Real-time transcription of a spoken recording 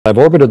I've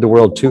orbited the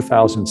world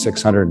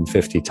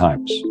 2,650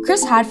 times.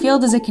 Chris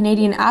Hadfield is a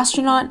Canadian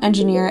astronaut,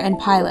 engineer, and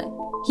pilot.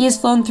 He has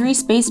flown 3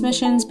 space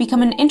missions,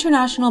 become an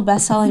international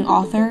best-selling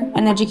author,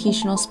 an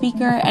educational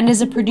speaker, and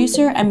is a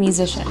producer and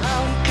musician.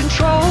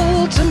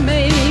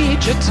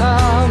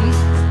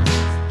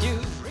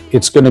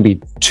 It's going to be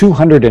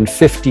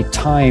 250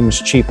 times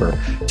cheaper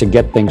to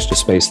get things to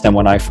space than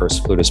when I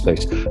first flew to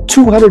space.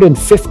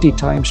 250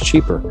 times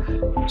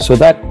cheaper. So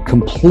that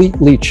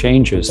completely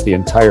changes the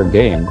entire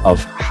game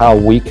of how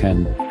we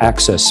can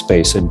access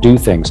space and do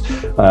things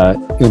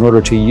in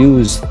order to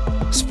use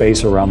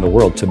space around the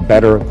world to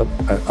better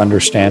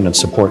understand and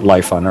support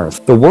life on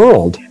Earth. The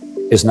world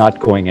is not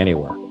going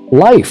anywhere.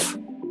 Life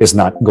is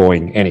not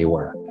going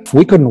anywhere. If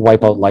we couldn't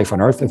wipe out life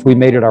on Earth, if we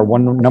made it our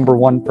number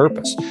one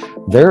purpose,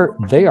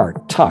 they are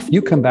tough.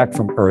 You come back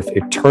from Earth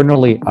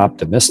eternally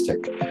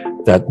optimistic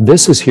that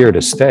this is here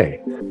to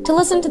stay. To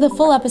listen to the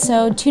full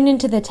episode, tune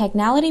into the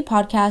Technality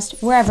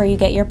podcast wherever you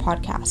get your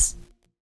podcasts.